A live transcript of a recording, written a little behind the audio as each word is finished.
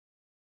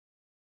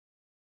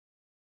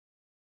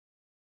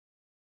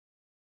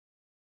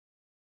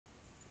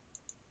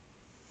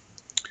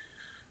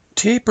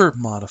Taper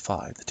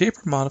Modify. The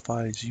Taper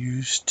Modify is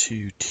used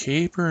to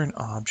taper an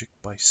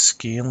object by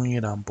scaling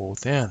it on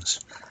both ends.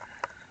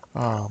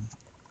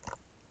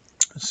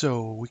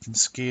 So we can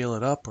scale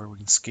it up or we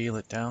can scale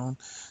it down,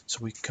 so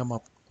we can come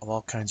up with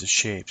all kinds of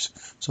shapes.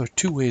 So there are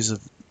two ways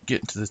of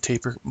getting to the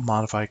Taper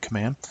Modify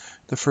command.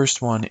 The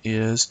first one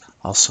is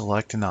I'll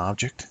select an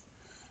object,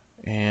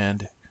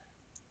 and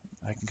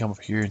I can come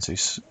up here and say,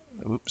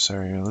 oops,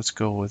 sorry, let's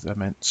go with, I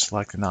meant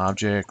select an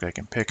object. I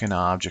can pick an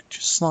object,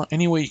 just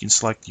any way you can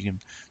select,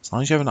 as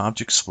long as you have an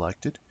object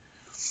selected.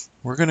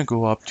 We're going to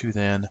go up to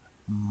then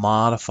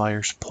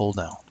modifiers pull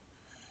down.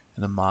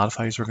 And the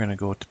modifiers, we're going to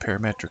go to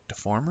parametric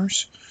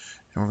deformers,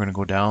 and we're going to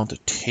go down to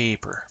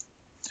taper.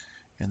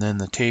 And then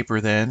the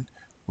taper then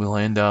will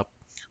end up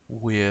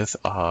with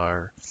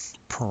our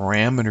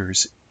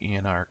parameters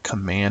in our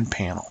command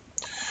panel.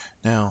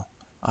 Now,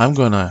 I'm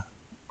going to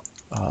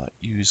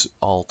use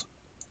Alt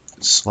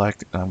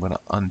select, and I'm going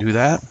to undo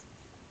that.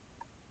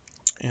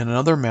 And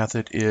another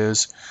method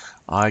is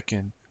I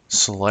can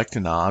select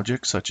an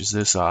object, such as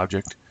this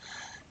object,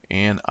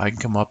 and I can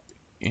come up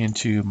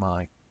into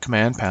my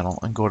command panel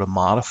and go to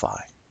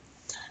modify.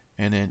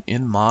 And then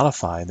in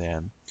modify,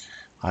 then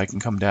I can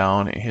come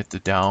down and hit the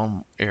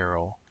down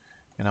arrow,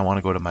 and I want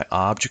to go to my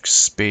object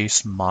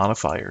space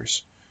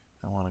modifiers.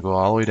 I want to go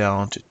all the way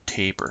down to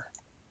taper.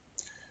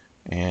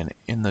 And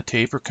in the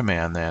taper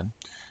command, then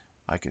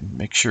I can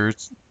make sure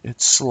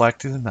it's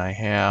selected and I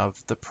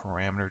have the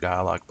parameter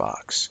dialog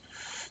box.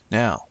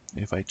 Now,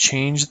 if I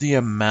change the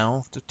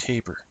amount of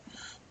taper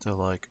to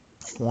like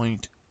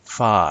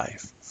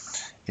 0.5,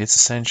 it's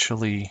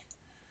essentially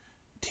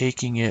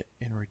taking it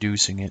and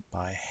reducing it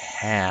by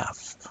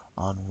half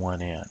on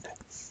one end.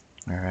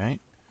 All right.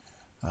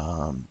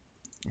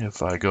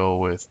 If I go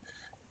with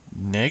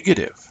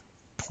negative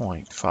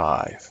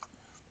 0.5,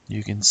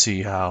 you can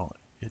see how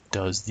it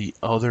does the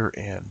other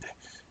end,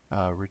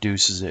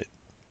 reduces it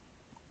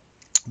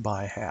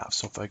by half.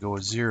 So if I go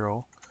with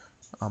 0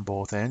 on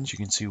both ends, you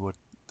can see what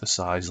the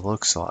size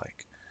looks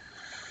like.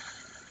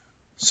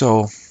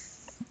 So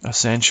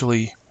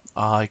essentially,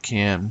 I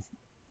can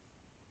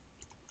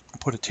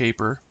put a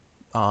taper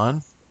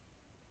on,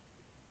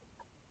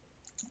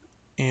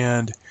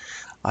 and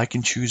I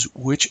can choose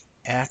which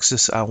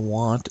axis I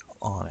want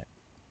on it.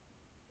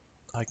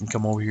 I can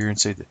come over here and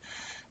say that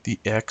the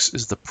X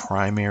is the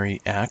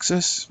primary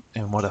axis,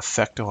 and what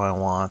effect do I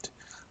want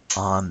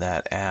on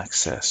that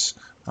axis.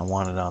 I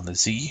want it on the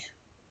Z,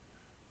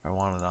 I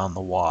want it on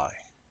the Y,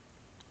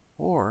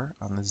 or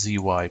on the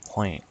ZY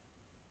plane.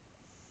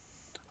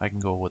 I can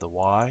go with a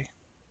Y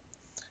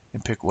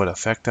and pick what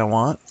effect I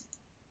want,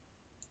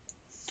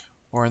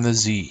 or on the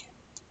Z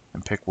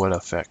and pick what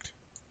effect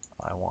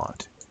I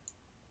want.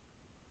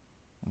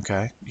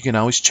 Okay, you can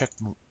always check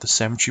the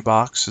symmetry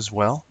box as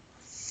well.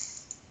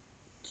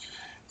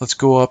 Let's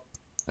go up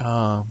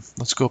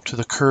to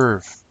the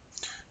curve.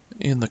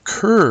 In the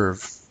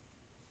curve,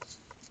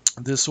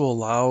 this will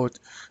allow it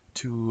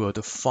to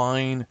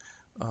define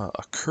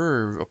a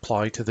curve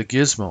applied to the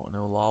gizmo, and it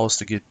will allow us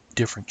to get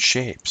different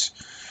shapes.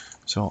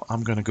 So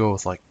I'm going to go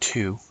with like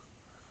 2,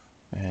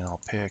 and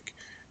I'll pick,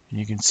 and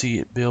you can see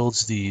it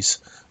builds these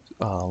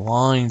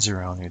lines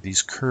around here,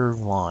 these curved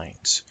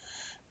lines,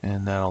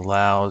 and that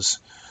allows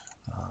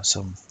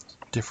some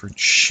different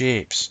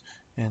shapes.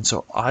 And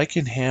so I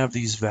can have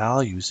these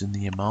values in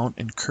the amount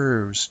and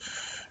curves.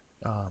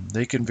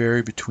 They can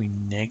vary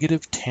between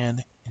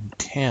 -10 and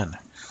 10.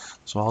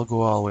 So I'll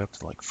go all the way up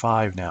to like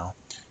 5 now.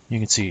 You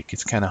can see it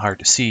gets kind of hard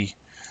to see,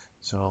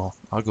 so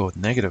I'll go with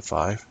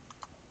 -5.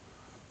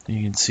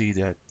 You can see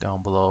that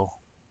down below.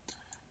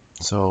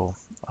 So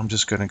I'm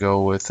just going to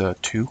go with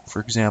 2, for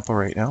example,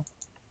 right now.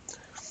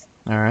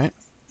 All right,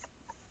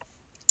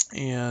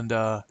 and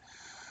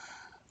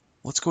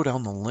let's go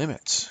down the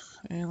limits,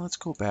 and let's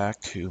go back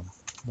to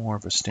more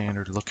of a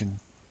standard, looking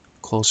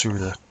closer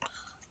to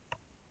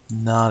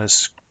not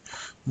as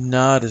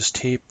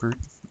tapered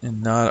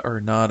and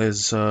not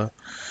as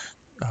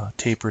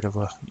tapered of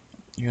a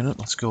unit.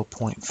 Let's go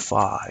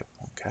 0.5.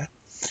 Okay,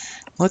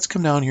 let's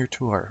come down here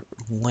to our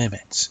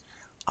limits.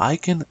 I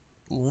can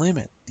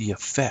limit the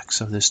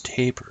effects of this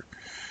taper,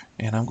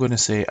 and I'm going to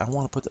say I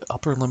want to put the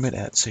upper limit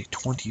at, say,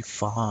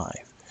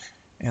 25,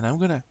 and I'm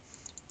going to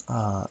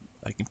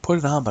I can put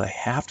it on, but I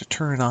have to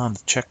turn it on the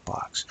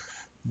checkbox.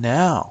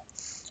 Now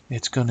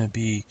it's going to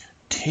be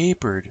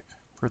tapered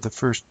for the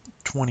first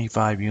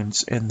 25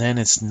 units, and then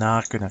it's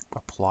not going to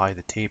apply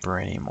the taper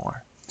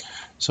anymore.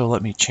 So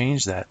let me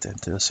change that then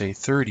to, say,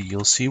 30.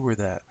 You'll see where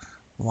that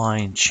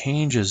line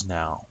changes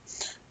now.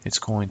 It's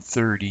going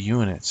 30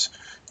 units.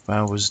 If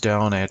I was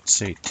down at,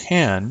 say,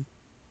 10,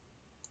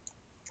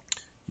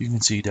 you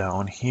can see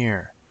down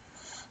here.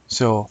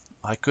 So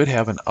I could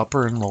have an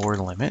upper and lower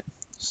limit,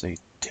 say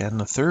 10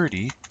 to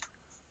 30,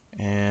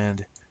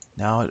 and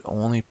now it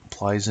only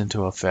applies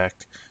into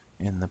effect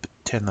in the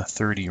 10 to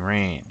 30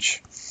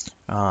 range.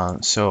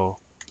 So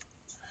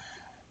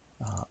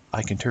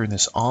I can turn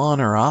this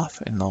on or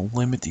off, and I'll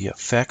limit the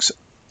effects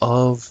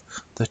of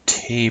the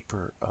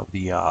taper of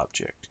the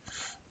object.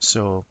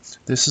 So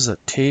this is a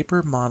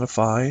taper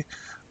modify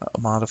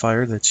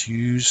modifier that's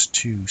used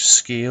to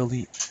scale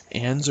the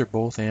ends or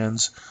both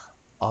ends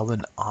of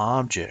an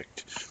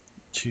object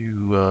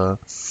to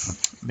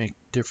make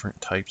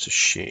different types of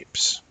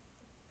shapes.